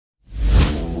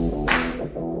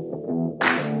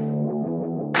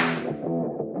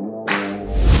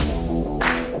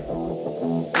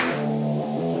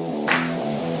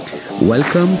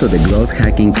Welcome to the Growth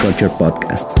Hacking Culture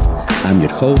Podcast. I'm your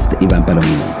host, Ivan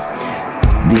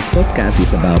Palomino. This podcast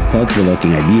is about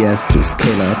thought-provoking ideas to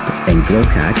scale up and growth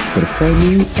hack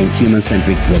performing and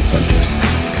human-centric work cultures.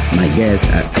 My guests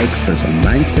are experts on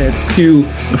mindsets. To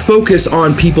focus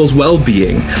on people's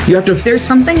well-being, you have to... There's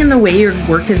something in the way your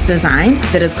work is designed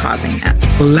that is causing that.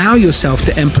 Allow yourself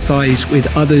to empathize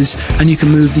with others and you can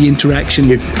move the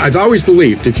interaction. I've always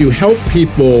believed if you help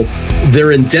people,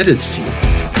 they're indebted to you.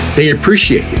 They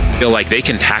appreciate you. Feel like they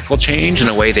can tackle change in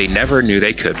a way they never knew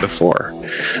they could before.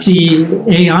 See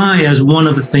AI as one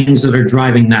of the things that are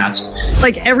driving that.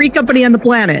 Like every company on the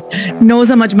planet knows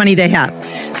how much money they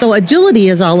have. So agility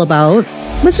is all about,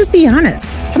 let's just be honest,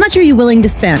 how much are you willing to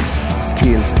spend?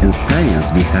 Skills and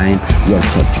science behind work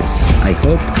cultures. I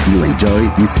hope you enjoy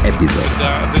this episode.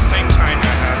 At the same time,